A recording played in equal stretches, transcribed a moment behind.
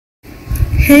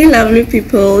Hey lovely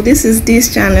people, this is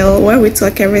this channel where we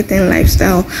talk everything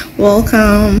lifestyle.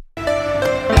 Welcome.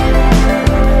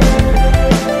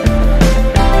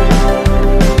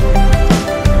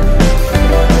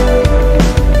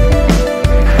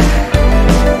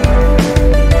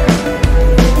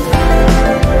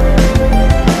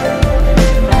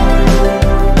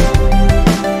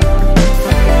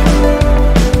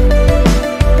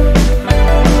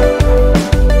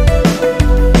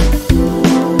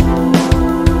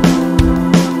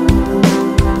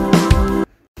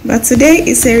 But today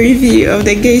is a review of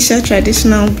the Geisha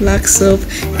Traditional Black Soap.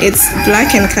 It's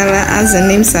black in color as the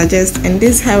name suggests, and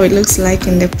this is how it looks like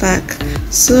in the pack.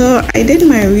 So I did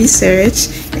my research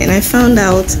and I found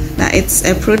out that it's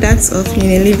a product of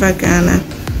Unilever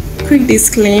Ghana. Quick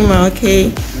disclaimer, okay,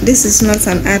 this is not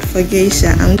an ad for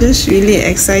Geisha. I'm just really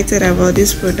excited about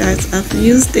this product. I've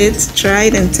used it,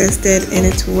 tried and tested, and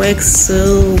it works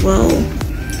so well.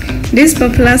 This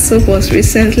popular soap was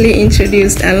recently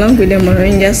introduced along with the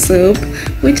Moringa soap,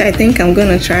 which I think I'm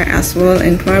gonna try as well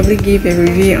and probably give a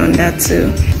review on that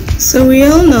too. So we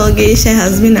all know Geisha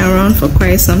has been around for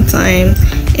quite some time.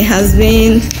 It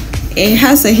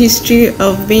has a history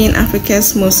of being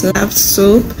Africa's most loved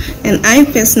soap, and I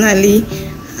personally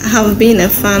have been a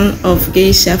fan of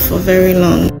Geisha for very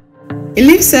long. It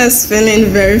leaves us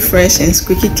feeling very fresh and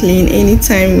squeaky clean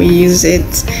anytime we use it.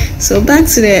 So back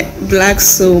to the black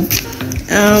soap.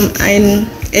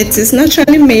 It is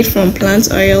naturally made from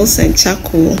plant oils and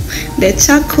charcoal. The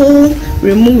charcoal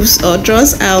removes or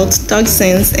draws out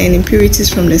toxins and impurities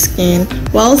from the skin,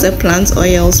 whilst the plant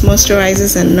oils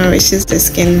moisturizes and nourishes the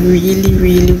skin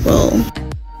really well.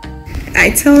 I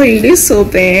tell you, this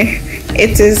soap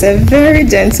it is a very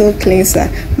gentle cleanser,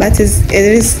 but it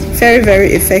is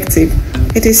very effective.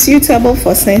 It is suitable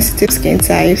for sensitive skin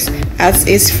types as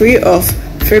it's free of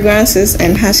fragrances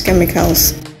and harsh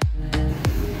chemicals.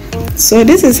 So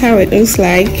this is how it looks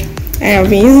like. I have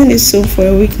been using this soap for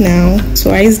a week now,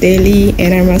 twice daily,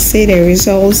 and I must say the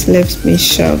results left me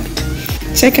shocked.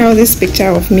 Check out this picture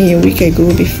of me a week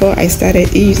ago before I started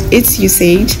its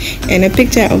usage, and a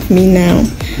picture of me now.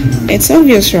 It's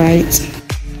obvious, right?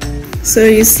 So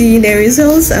you see the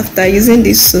results after using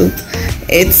this soap.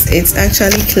 It's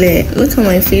actually clear. Look at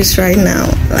my face right now.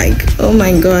 Like, oh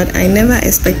my god, I never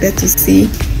expected to see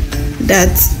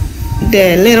that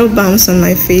the little bumps on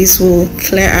my face will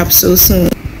clear up so soon.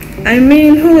 I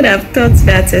mean, who would have thought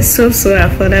that a soap so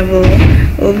affordable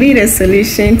will be the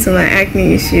solution to my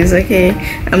acne issues? Okay,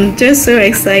 I'm just so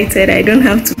excited. I don't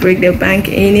have to break the bank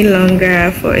any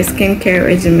longer for a skincare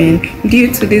regimen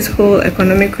due to this whole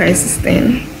economic crisis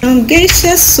thing.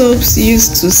 Geisha soaps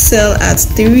used to sell at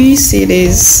 3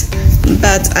 cedis,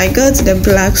 but I got the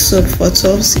black soap for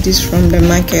 12 cedis from the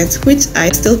market, which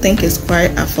I still think is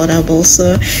quite affordable.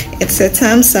 So it's a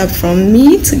thumbs up from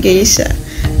me to Geisha,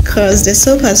 because the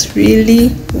soap has really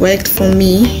worked for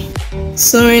me.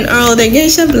 So in all, the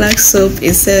Geisha black soap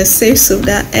is a safe soap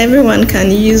that everyone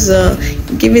can use.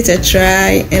 Give it a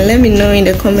try and let me know in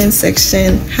the comment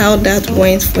section how that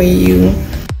went for you.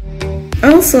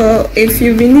 Also, if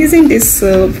you've been using this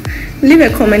soap, leave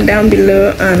a comment down below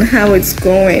on how it's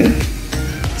going.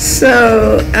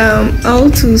 So all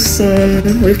too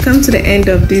soon, we've come to the end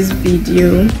of this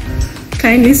video.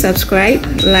 Kindly subscribe,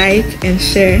 like and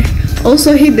share.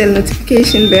 Also hit the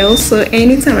notification bell so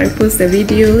anytime I post a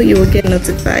video you will get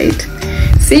notified.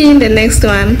 See you in the next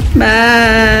one.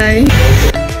 Bye.